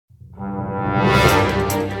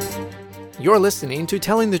You're listening to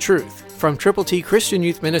Telling the Truth from Triple T Christian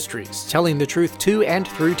Youth Ministries, telling the truth to and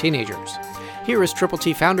through teenagers. Here is Triple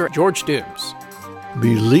T founder George Dooms.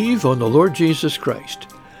 Believe on the Lord Jesus Christ.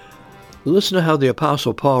 Listen to how the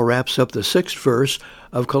Apostle Paul wraps up the 6th verse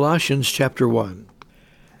of Colossians chapter 1.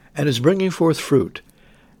 And is bringing forth fruit,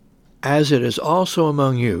 as it is also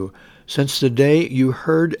among you, since the day you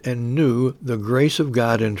heard and knew the grace of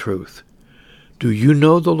God in truth. Do you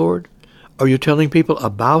know the Lord? Are you telling people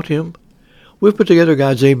about Him? We've put together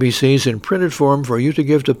God's ABCs in printed form for you to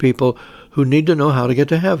give to people who need to know how to get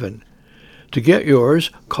to heaven. To get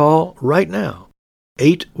yours, call right now,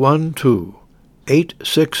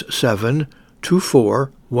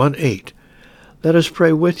 812-867-2418. Let us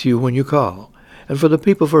pray with you when you call, and for the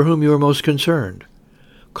people for whom you are most concerned.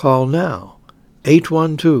 Call now,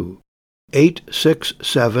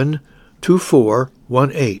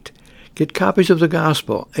 812-867-2418. Get copies of the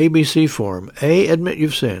Gospel, ABC form. A, admit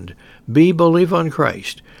you've sinned. B, believe on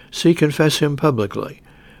Christ. C, confess Him publicly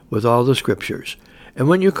with all the Scriptures. And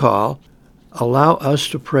when you call, allow us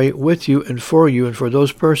to pray with you and for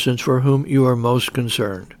those persons for whom you are most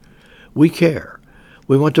concerned. We care.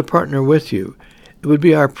 We want to partner with you. It would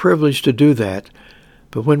be our privilege to do that.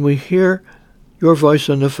 But when we hear your voice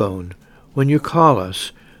on the phone, when you call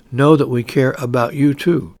us, know that we care about you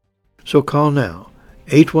too. So call now,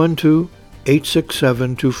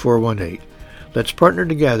 812-867-2418. Let's partner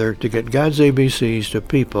together to get God's ABCs to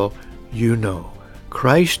people you know.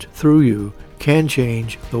 Christ, through you, can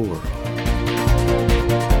change the world.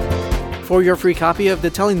 For your free copy of the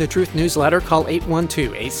Telling the Truth newsletter, call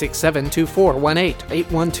 812-867-2418,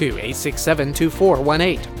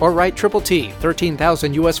 812-867-2418, or write Triple T,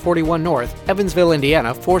 13,000 U.S. 41 North, Evansville,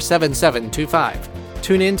 Indiana, 47725.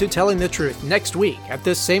 Tune in to Telling the Truth next week at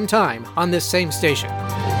this same time on this same station.